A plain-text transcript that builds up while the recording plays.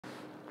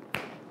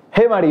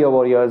Hey my dear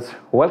warriors,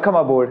 welcome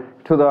aboard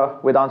to the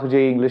Weightage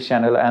JEE English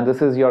channel, and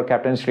this is your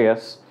captain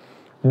Shreyas.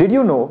 Did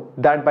you know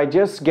that by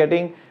just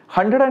getting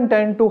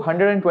 110 to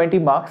 120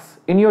 marks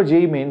in your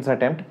JEE mains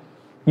attempt,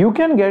 you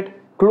can get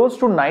close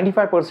to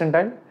 95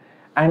 percentile,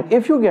 and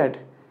if you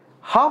get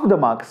half the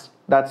marks,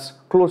 that's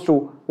close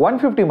to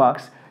 150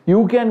 marks,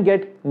 you can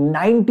get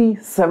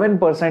 97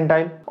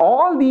 percentile.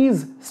 All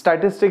these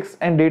statistics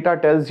and data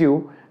tells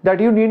you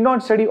that you need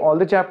not study all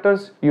the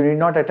chapters, you need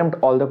not attempt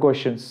all the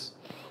questions.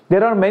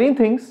 There are many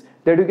things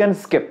that you can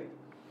skip,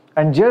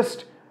 and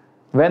just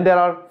when there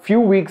are few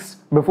weeks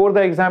before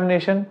the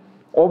examination,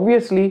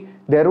 obviously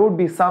there would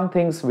be some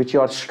things which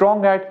you are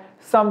strong at,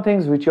 some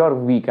things which you are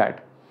weak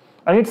at,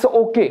 and it's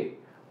okay,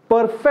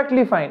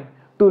 perfectly fine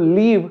to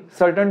leave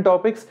certain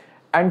topics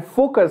and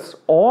focus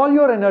all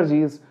your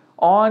energies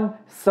on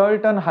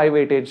certain high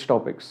weightage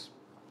topics.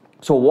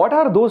 So what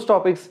are those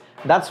topics?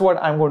 That's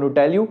what I'm going to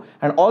tell you,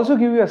 and also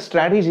give you a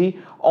strategy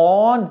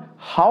on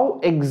how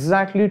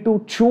exactly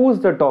to choose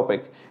the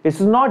topic. It's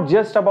not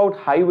just about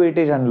high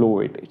weightage and low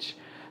weightage.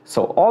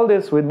 So all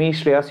this with me,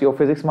 Shreyas, your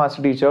physics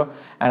master teacher,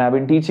 and I've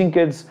been teaching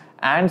kids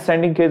and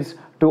sending kids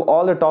to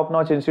all the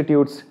top-notch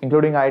institutes,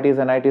 including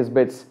IITs, NITs,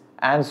 BITs,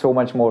 and so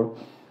much more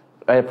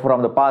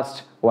from the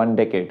past 1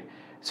 decade.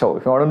 So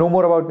if you want to know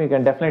more about me, you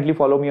can definitely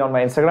follow me on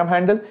my Instagram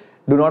handle.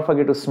 Do not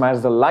forget to smash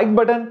the like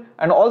button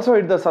and also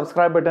hit the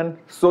subscribe button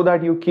so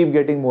that you keep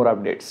getting more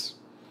updates.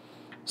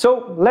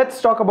 So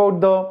let's talk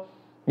about the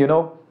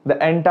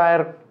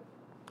entire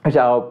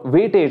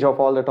weightage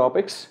of all the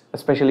topics,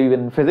 especially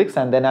in physics,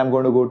 and then I'm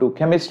going to go to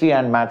chemistry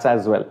and maths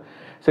as well.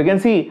 So you can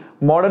see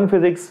modern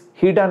physics,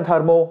 heat and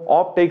thermo,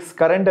 optics,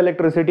 current,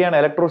 electricity, and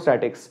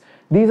electrostatics.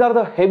 These are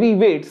the heavy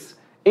weights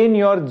in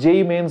your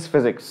JEE mains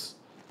physics.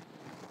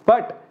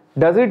 But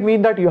does it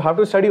mean that you have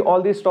to study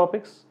all these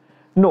topics?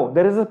 No,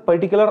 there is a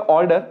particular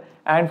order,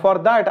 and for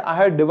that I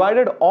have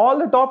divided all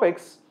the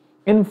topics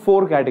in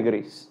 4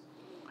 categories.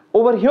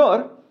 Over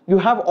here you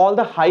have all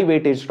the high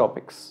weightage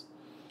topics.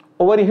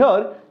 Over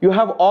here you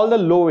have all the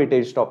low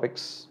weightage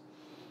topics.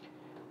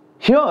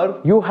 Here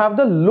you have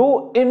the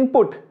low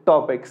input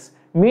topics,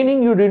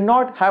 meaning you did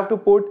not have to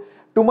put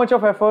too much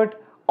of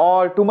effort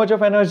or too much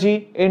of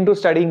energy into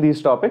studying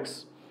these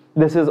topics.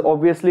 This is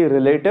obviously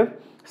relative.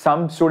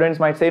 Some students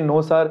might say, no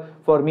sir,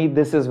 for me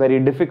this is very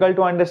difficult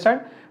to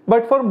understand.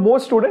 But for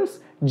most students,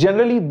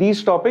 generally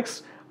these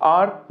topics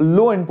are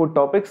low input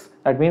topics.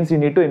 That means you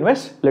need to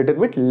invest a little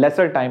bit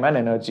lesser time and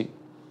energy.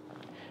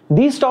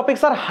 These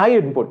topics are high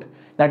input.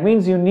 That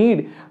means you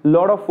need a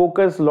lot of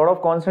focus, a lot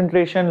of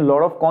concentration, a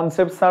lot of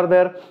concepts are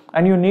there,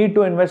 and you need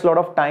to invest a lot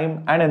of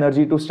time and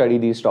energy to study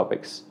these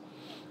topics.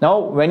 Now,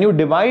 when you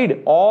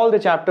divide all the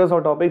chapters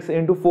or topics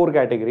into 4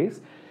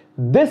 categories,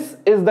 this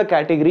is the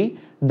category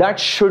that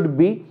should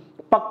be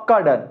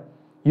pakka done.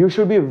 You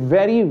should be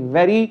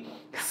very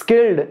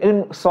skilled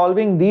in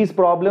solving these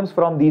problems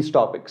from these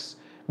topics,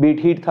 be it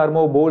heat,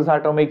 thermo, Bohr's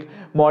atomic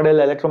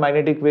model,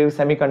 electromagnetic waves,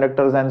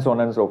 semiconductors, and so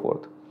on and so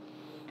forth.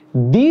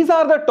 These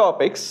are the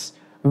topics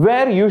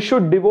where you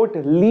should devote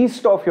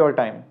least of your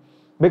time,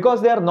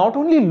 because they are not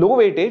only low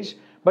weightage,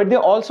 but they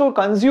also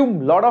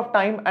consume a lot of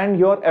time and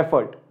your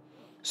effort.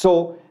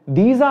 So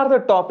these are the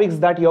topics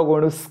that you're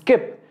going to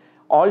skip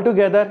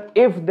altogether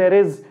if there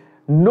is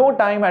no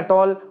time at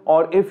all,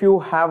 or if you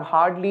have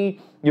hardly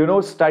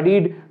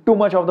studied too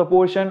much of the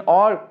portion,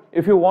 or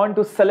if you want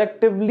to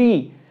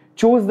selectively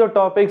choose the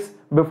topics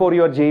before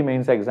your JEE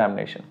mains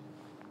examination.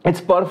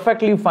 It's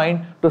perfectly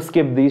fine to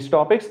skip these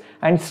topics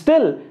and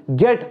still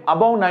get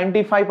above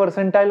 95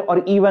 percentile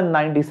or even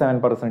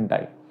 97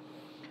 percentile.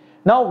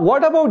 Now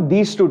what about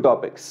these 2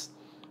 topics?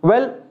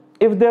 Well,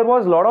 if there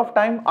was a lot of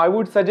time, I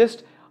would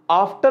suggest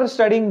after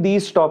studying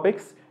these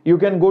topics, you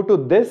can go to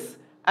this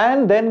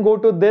and then go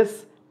to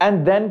this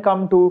and then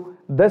come to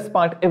this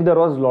part if there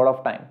was a lot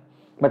of time.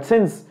 But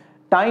since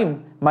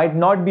time might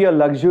not be a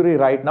luxury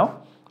right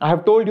now, I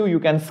have told you, you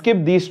can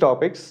skip these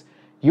topics.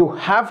 You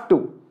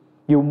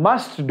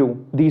must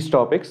do these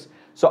topics.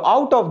 So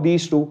out of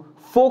these 2,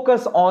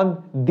 focus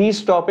on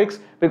these topics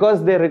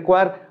because they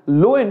require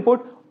low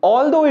input,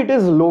 although it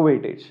is low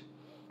weightage.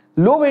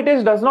 Low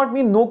weightage does not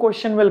mean no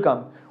question will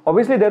come.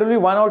 Obviously there will be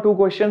 1 or 2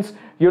 questions,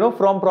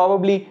 from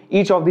probably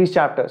each of these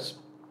chapters,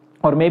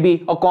 or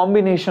maybe a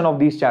combination of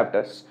these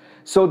chapters.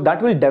 So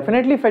that will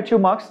definitely fetch you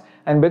marks,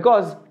 and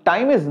because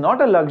time is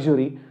not a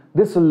luxury,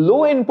 this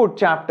low input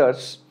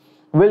chapters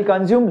will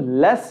consume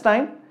less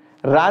time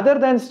rather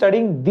than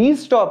studying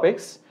these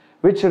topics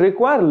which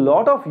require a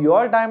lot of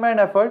your time and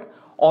effort.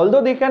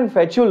 Although they can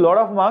fetch you a lot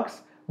of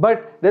marks,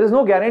 but there is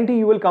no guarantee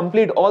you will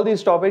complete all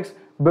these topics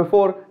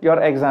before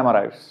your exam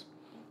arrives.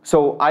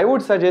 So I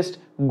would suggest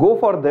go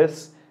for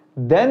this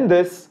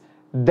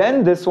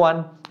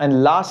one,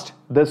 and last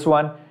this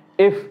one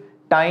if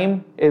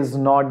time is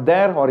not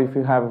there, or if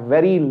you have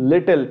very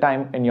little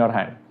time in your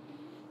hand.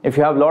 If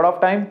you have a lot of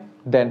time,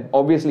 then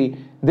obviously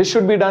this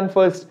should be done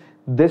first,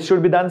 this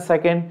should be done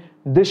second,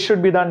 this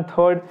should be done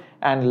third,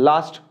 and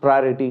last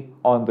priority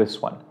on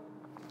this one.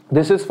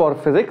 This is for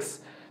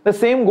physics. The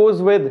same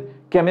goes with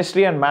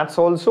chemistry and maths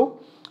also.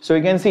 So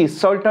you can see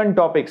certain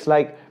topics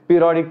like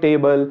periodic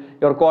table,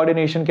 your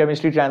coordination,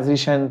 chemistry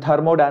transition,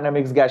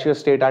 thermodynamics, gaseous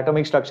state,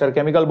 atomic structure,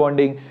 chemical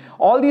bonding.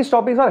 All these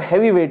topics are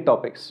heavyweight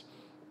topics.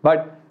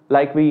 But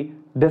like we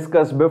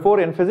discussed before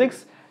in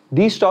physics,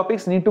 these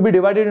topics need to be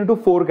divided into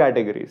 4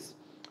 categories.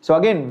 So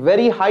again,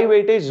 very high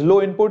weightage,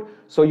 low input.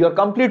 So your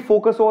complete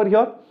focus over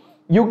here.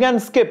 You can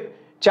skip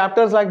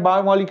chapters like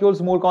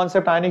biomolecules, mole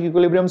concept, ionic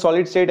equilibrium,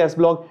 solid state, S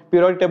block,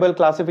 periodic table,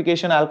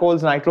 classification,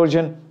 alcohols,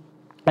 nitrogen,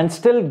 and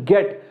still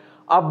get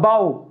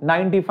above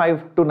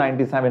 95 to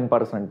 97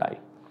 percentile.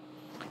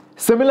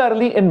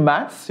 Similarly, in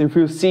maths, if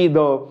you see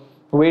the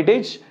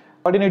weightage,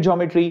 coordinate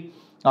geometry,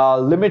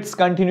 limits,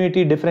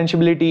 continuity,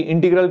 differentiability,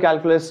 integral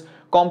calculus,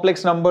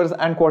 complex numbers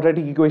and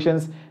quadratic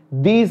equations,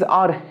 these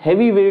are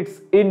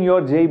heavyweights in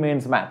your JEE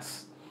Mains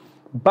maths.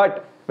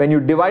 But when you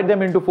divide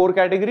them into 4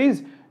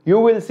 categories, you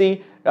will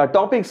see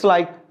topics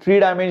like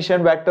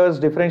 3-dimension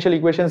vectors, differential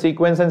equation,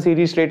 sequence and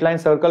series, straight line,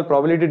 circle,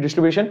 probability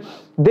distribution.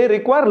 They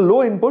require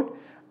low input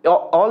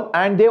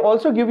and they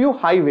also give you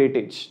high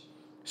weightage.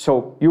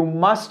 So you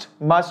must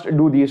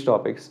do these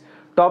topics.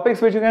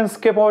 Topics which you can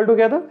skip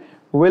altogether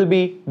will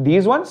be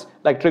these ones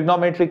like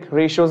trigonometric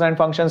ratios and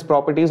functions,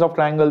 properties of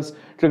triangles,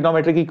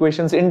 trigonometric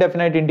equations,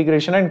 indefinite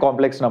integration and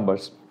complex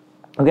numbers.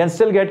 You can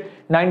still get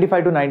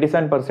 95 to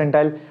 97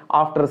 percentile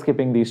after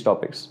skipping these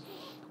topics.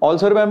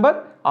 Also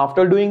remember,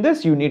 after doing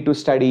this, you need to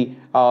study,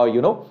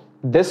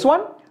 this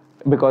one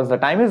because the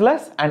time is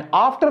less, and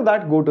after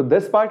that go to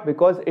this part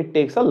because it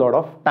takes a lot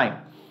of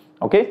time.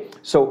 Okay,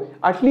 so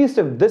at least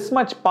if this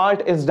much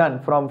part is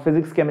done from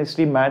physics,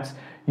 chemistry, maths,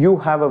 you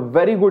have a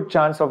very good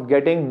chance of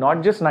getting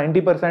not just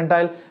 90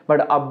 percentile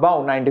but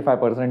above 95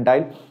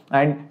 percentile,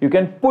 and you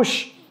can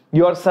push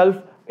yourself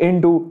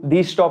into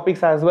these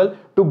topics as well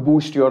to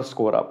boost your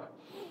score up.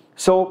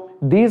 So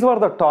these were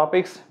the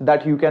topics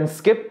that you can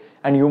skip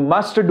and you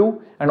must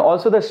do, and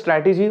also the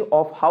strategy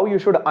of how you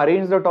should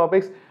arrange the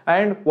topics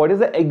and what is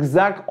the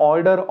exact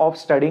order of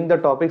studying the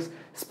topics,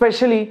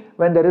 especially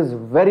when there is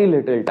very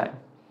little time.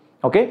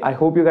 Okay, I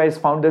hope you guys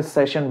found this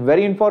session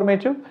very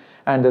informative,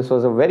 and this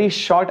was a very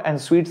short and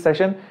sweet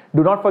session.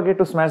 Do not forget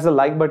to smash the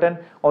like button.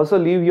 Also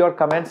leave your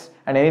comments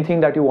and anything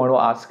that you want to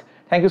ask.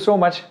 Thank you so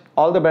much.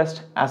 All the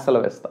best. Hasta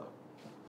la vista.